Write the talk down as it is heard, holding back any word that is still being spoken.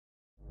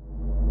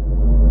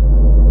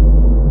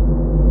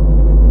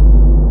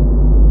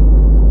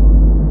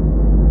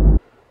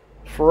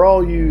for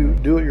all you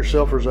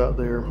do-it-yourselfers out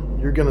there,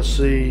 you're going to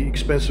see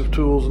expensive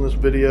tools in this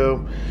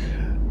video,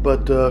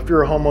 but if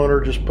you're a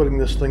homeowner just putting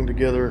this thing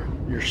together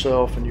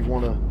yourself and you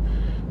want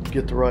to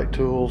get the right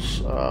tools,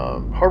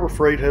 Harbor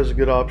Freight has a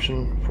good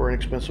option for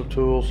inexpensive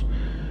tools.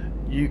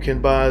 You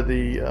can buy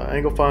the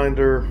angle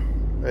finder,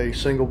 a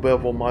single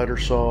bevel miter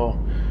saw,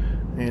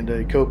 and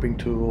a coping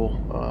tool,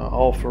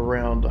 all for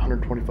around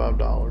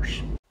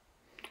 $125.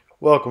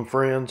 Welcome,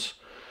 friends.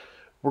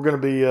 We're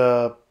going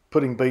to be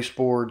putting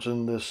baseboards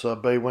in this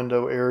bay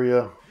window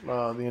area,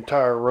 the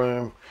entire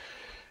room,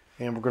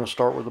 and we're going to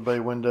start with the bay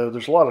window.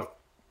 There's a lot of,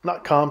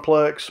 not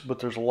complex, but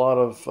there's a lot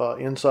of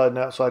inside and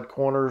outside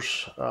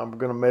corners. We're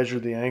going to measure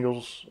the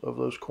angles of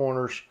those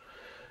corners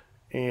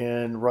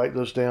and write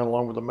those down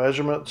along with the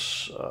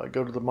measurements.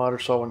 Go to the miter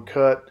saw and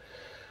cut.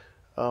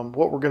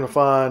 What we're going to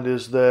find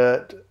is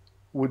that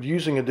with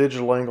using a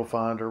digital angle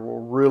finder will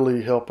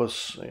really help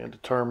us in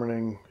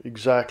determining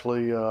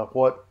exactly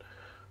what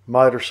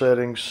miter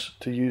settings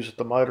to use at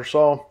the miter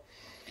saw,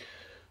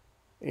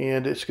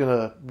 and it's going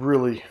to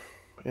really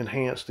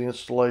enhance the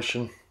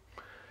installation.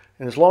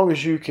 And as long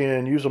as you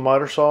can use a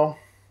miter saw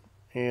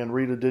and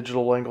read a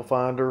digital angle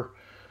finder,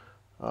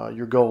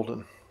 you're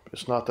golden.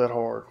 It's not that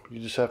hard. You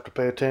just have to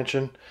pay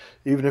attention.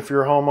 Even if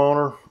you're a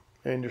homeowner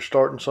and you're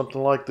starting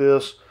something like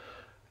this,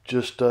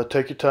 just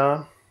take your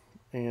time,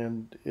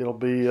 and it'll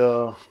be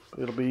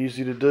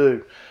easy to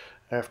do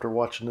after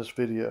watching this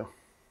video.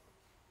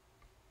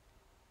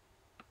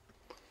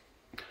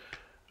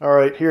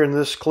 Alright, here in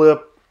this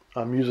clip,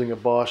 I'm using a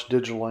Bosch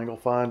digital angle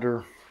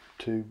finder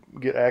to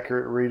get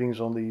accurate readings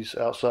on these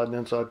outside and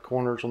inside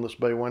corners on this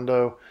bay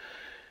window.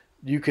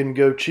 You can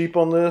go cheap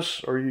on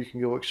this, or you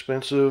can go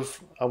expensive.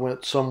 I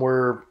went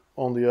somewhere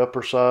on the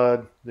upper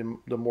side,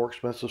 the more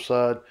expensive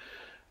side.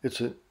 It's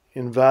an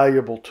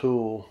invaluable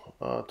tool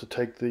to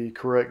take the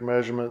correct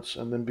measurements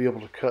and then be able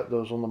to cut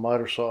those on the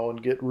miter saw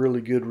and get really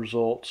good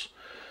results.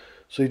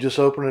 So you just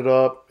open it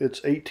up.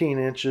 It's 18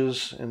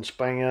 inches in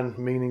span,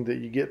 meaning that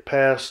you get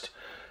past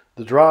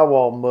the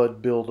drywall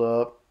mud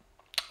buildup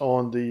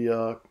on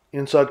the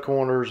inside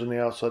corners and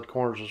the outside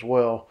corners as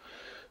well.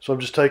 So I'm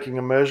just taking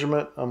a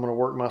measurement. I'm going to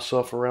work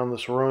myself around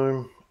this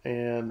room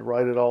and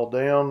write it all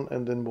down,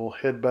 and then we'll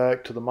head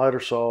back to the miter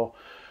saw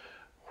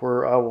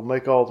where I will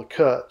make all the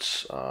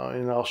cuts,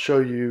 and I'll show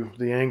you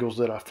the angles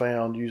that I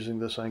found using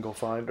this angle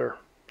finder.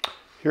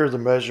 Here are the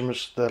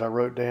measurements that I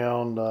wrote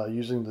down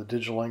using the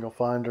digital angle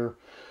finder.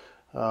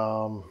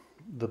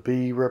 The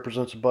B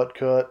represents a butt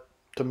cut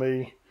to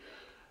me.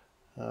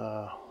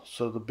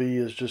 So the B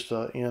is just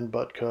an end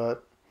butt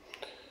cut.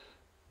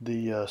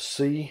 The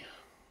C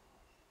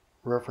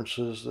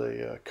references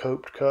a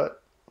coped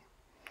cut.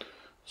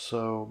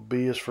 So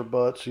B is for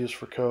butt, C is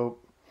for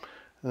cope.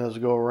 And as I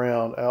go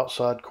around,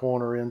 outside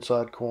corner,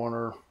 inside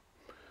corner,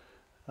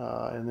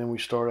 and then we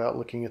start out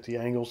looking at the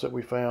angles that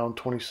we found.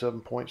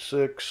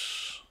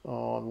 27.6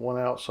 on one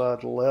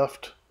outside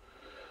left,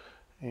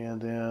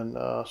 and then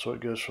so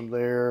it goes from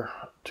there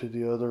to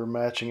the other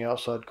matching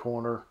outside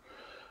corner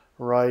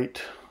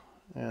right,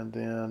 and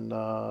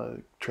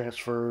then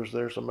transfers.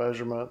 There's a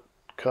measurement,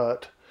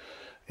 cut,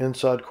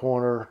 inside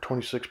corner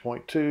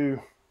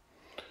 26.2,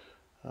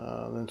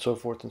 then so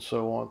forth and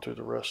so on through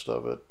the rest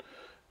of it.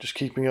 Just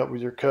keeping up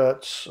with your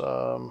cuts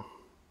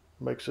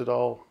makes it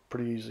all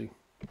pretty easy.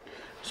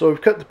 So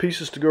we've cut the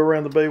pieces to go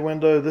around the bay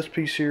window. This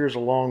piece here is a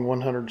long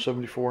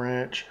 174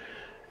 inch,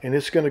 and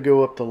it's going to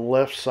go up the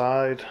left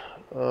side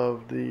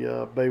of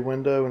the bay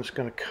window, and it's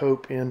going to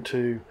cope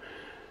into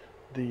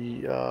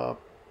the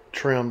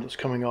trim that's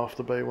coming off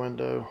the bay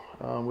window.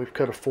 We've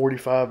cut a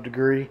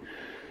 45-degree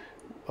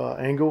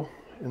angle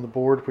in the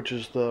board, which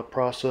is the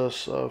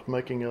process of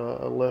making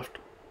a left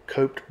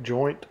coped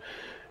joint,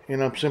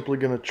 and I'm simply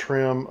going to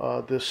trim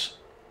this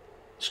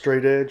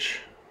straight edge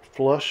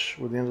flush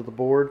with the end of the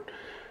board,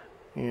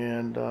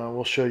 and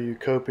we'll show you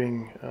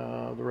coping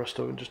the rest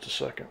of it in just a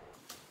second.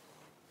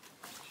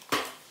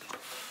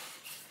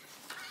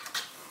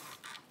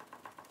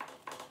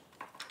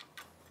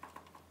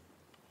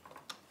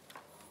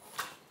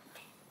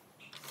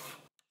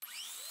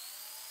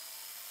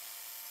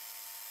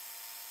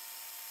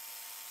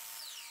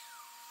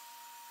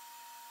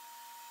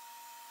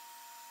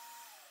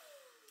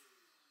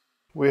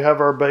 We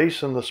have our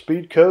base and the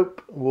speed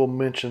cope. We'll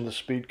mention the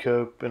speed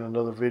cope in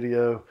another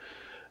video.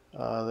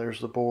 There's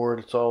the board.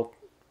 It's all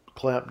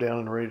clamped down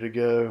and ready to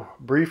go.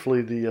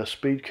 Briefly, the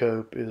speed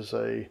cope is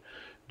a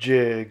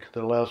jig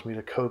that allows me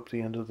to cope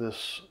the end of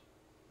this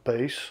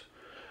base,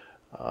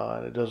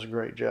 and it does a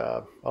great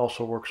job.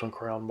 Also works on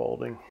crown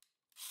molding.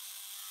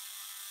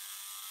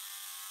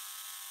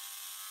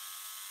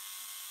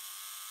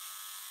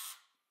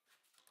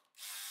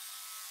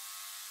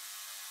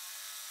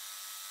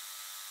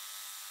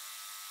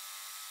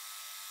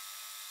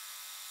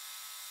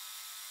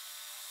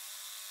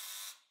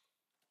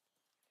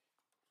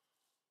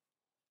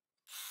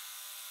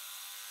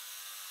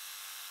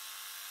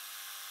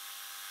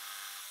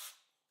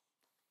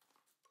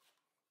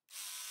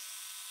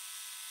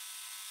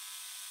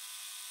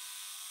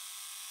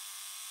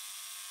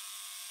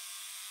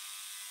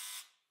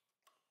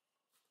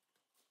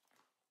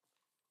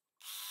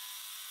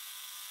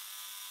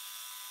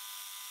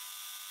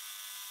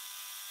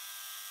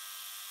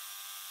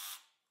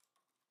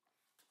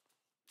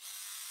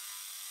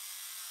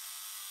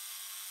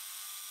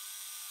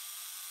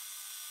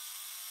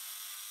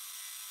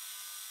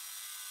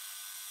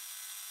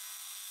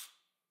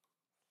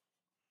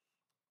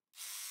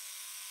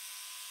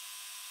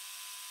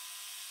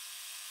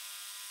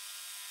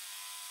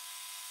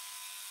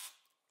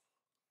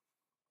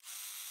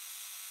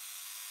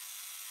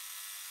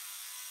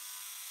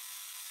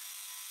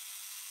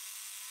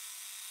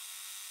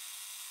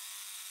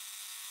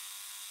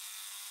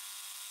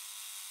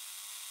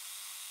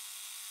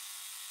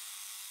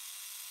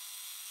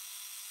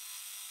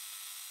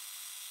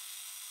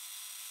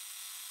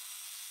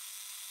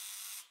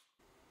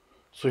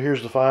 So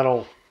here's the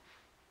final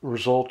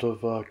result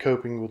of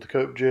coping with the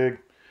cope jig.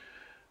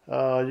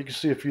 You can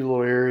see a few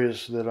little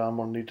areas that I'm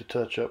going to need to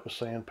touch up with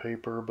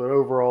sandpaper, but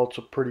overall it's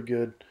a pretty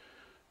good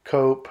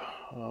cope.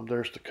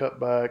 There's the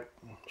cutback,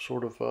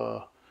 sort of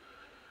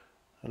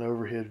an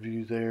overhead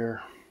view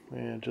there,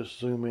 and just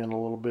zoom in a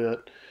little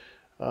bit.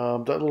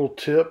 That little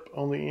tip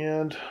on the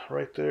end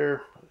right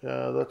there,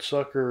 that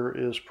sucker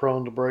is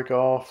prone to break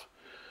off.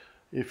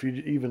 If you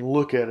even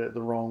look at it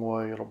the wrong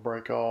way, it'll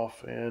break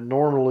off, and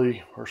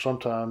normally or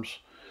sometimes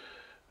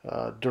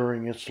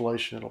during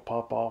installation it'll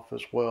pop off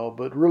as well.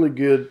 But really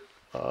good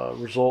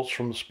results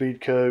from the speed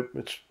cope.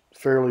 It's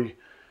fairly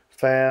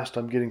fast.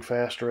 I'm getting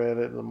faster at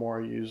it the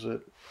more I use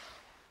it.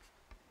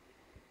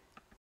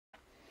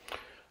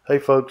 Hey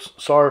folks,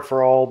 sorry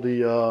for all the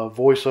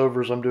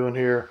voiceovers I'm doing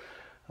here.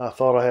 I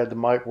thought I had the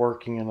mic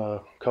working in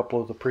a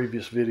couple of the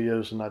previous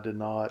videos and I did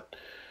not.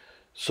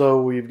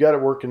 So we've got it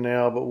working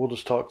now, but we'll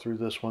just talk through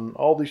this one.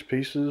 All these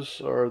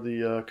pieces are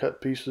the cut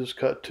pieces,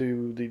 cut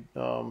to the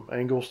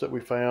angles that we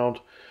found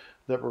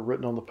that were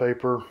written on the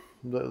paper.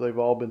 They've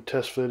all been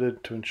test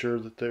fitted to ensure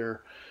that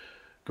they're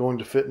going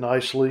to fit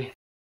nicely.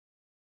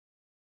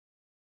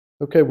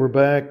 Okay, we're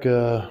back.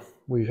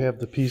 We have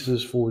the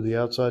pieces for the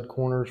outside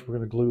corners. We're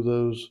going to glue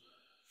those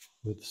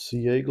with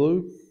CA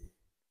glue.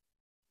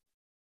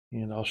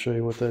 And I'll show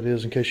you what that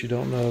is in case you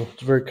don't know.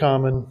 It's very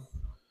common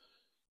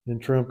in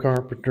trim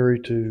carpentry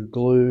to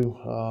glue.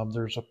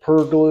 There's a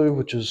per glue,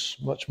 which is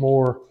much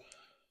more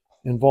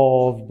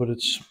involved, but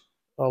it's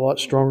a lot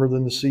stronger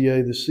than the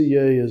CA. The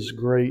CA is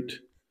great,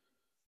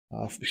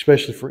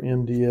 especially for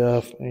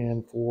MDF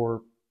and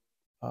for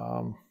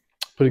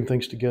putting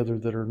things together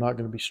that are not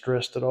going to be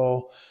stressed at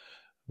all.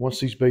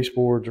 Once these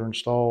baseboards are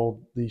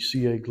installed, the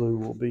CA glue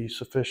will be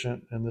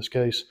sufficient in this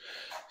case.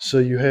 So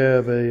you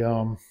have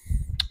a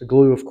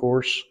glue, of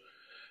course.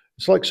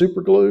 It's like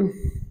super glue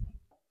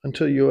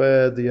until you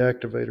add the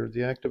activator. The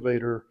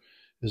activator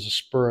is a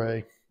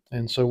spray.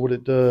 And so what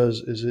it does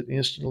is it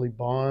instantly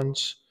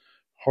bonds,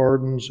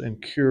 hardens, and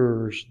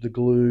cures the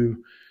glue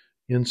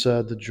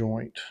inside the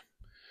joint.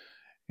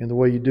 And the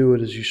way you do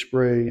it is you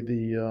spray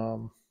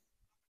the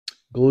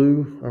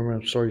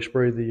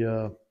spray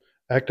the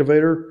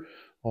activator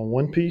on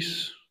one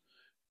piece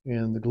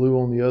and the glue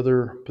on the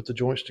other. Put the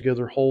joints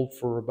together, hold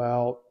for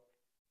about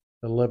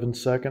 11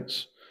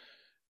 seconds,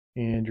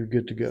 and you're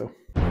good to go.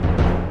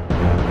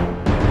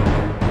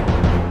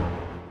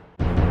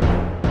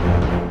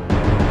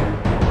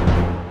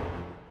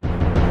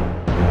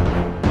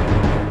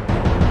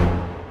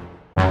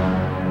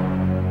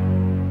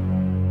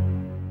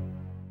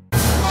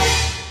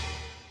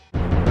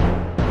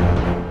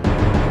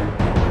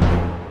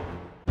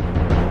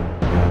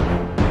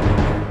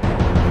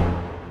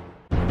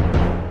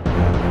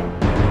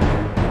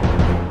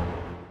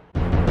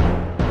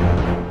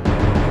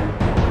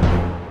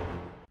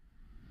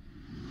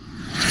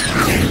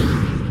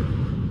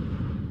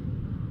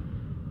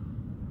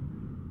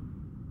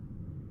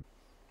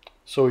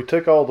 So we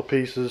took all the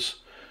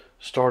pieces,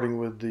 starting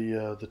with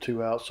the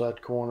two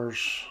outside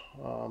corners,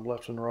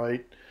 left and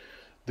right,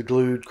 the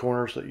glued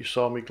corners that you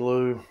saw me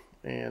glue,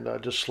 and I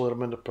just slid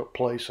them into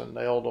place and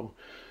nailed them.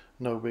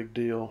 No big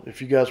deal.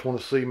 If you guys want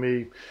to see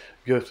me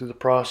go through the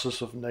process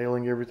of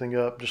nailing everything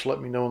up, just let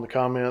me know in the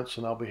comments,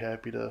 and I'll be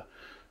happy to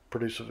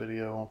produce a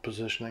video on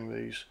positioning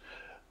these.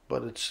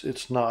 But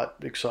it's not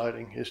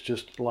exciting. It's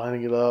just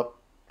lining it up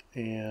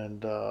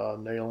and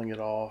nailing it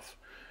off.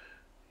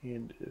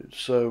 And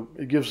so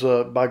it gives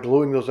by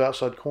gluing those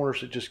outside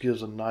corners, it just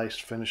gives a nice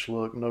finished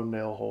look. No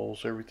nail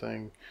holes.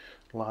 Everything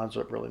lines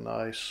up really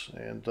nice.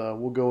 And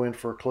we'll go in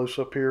for a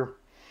close-up here.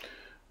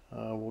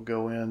 We'll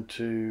go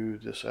into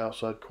this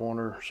outside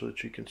corner so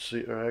that you can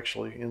see, or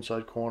actually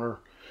inside corner.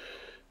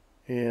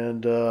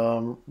 And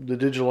the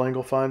digital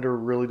angle finder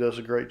really does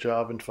a great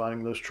job in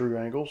finding those true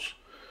angles.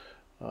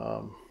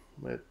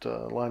 It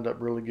lined up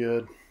really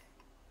good.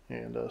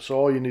 And so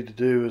all you need to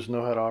do is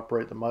know how to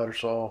operate the miter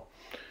saw.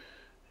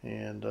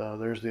 And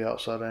there's the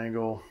outside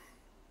angle.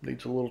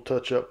 Needs a little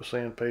touch up with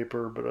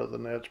sandpaper, but other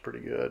than that, it's pretty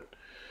good.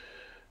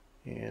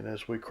 And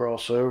as we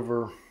cross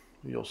over,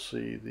 you'll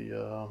see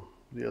the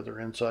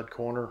other inside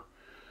corner.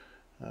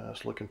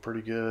 It's looking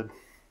pretty good.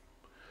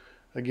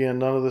 Again,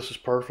 none of this is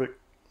perfect.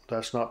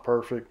 That's not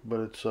perfect, but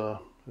it's a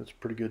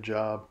pretty good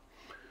job.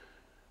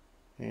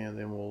 And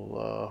then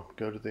we'll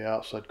go to the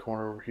outside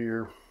corner over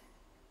here.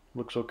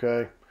 Looks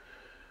okay.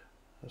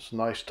 It's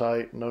nice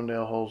tight, no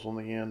nail holes on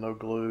the end, no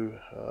glue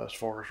as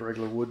far as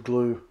regular wood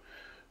glue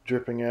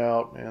dripping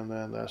out, and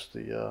then that's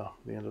the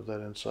end of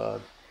that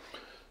inside.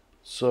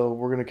 So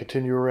we're going to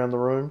continue around the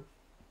room,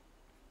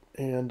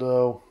 and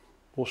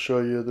we'll show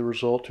you the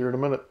result here in a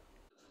minute.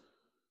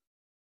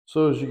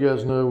 So as you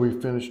guys know, we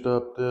finished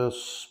up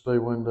this bay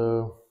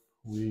window.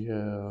 We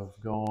have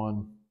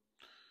gone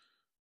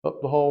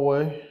up the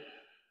hallway,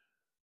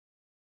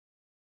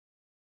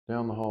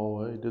 down the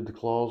hallway, did the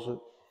closet,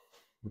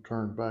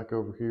 returned back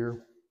over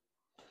here.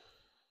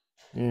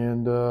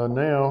 And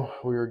now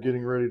we are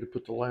getting ready to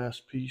put the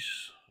last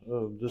piece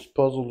of this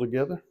puzzle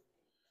together.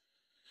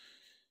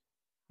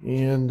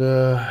 And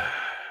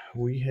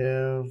we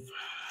have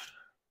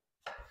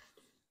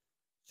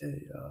a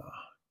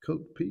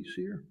coat piece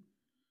here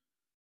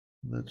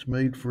that's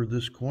made for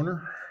this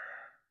corner,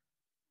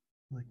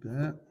 like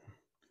that.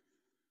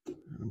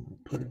 And we'll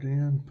put it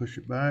in, push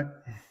it back,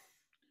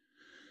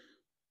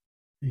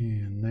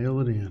 and nail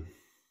it in.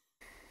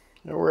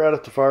 Now we're out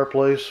at the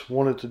fireplace.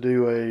 Wanted to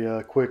do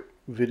a quick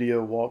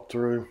video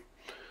walkthrough,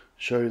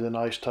 show you the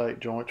nice tight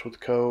joints with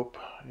cope,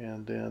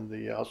 and then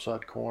the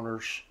outside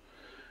corners,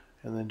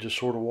 and then just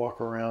sort of walk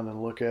around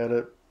and look at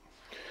it.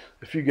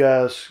 If you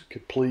guys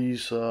could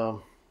please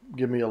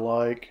give me a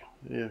like.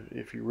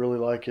 If you really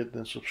like it,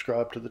 then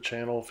subscribe to the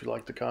channel if you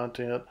like the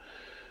content.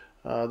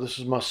 This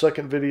is my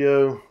second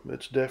video.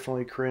 It's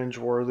definitely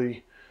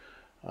cringe-worthy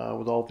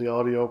with all the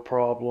audio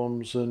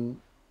problems and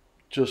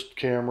just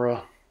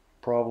camera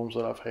problems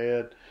that I've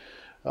had.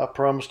 I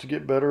promise to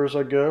get better as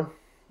I go.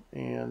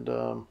 And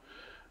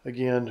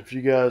again, if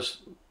you guys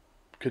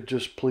could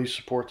just please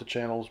support the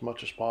channel as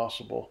much as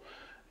possible.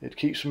 It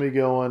keeps me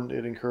going.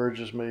 It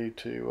encourages me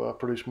to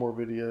produce more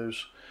videos.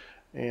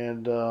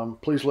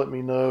 And please let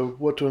me know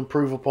what to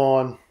improve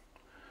upon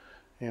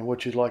and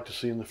what you'd like to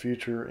see in the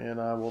future, and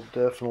I will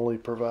definitely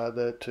provide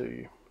that to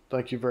you.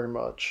 Thank you very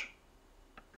much.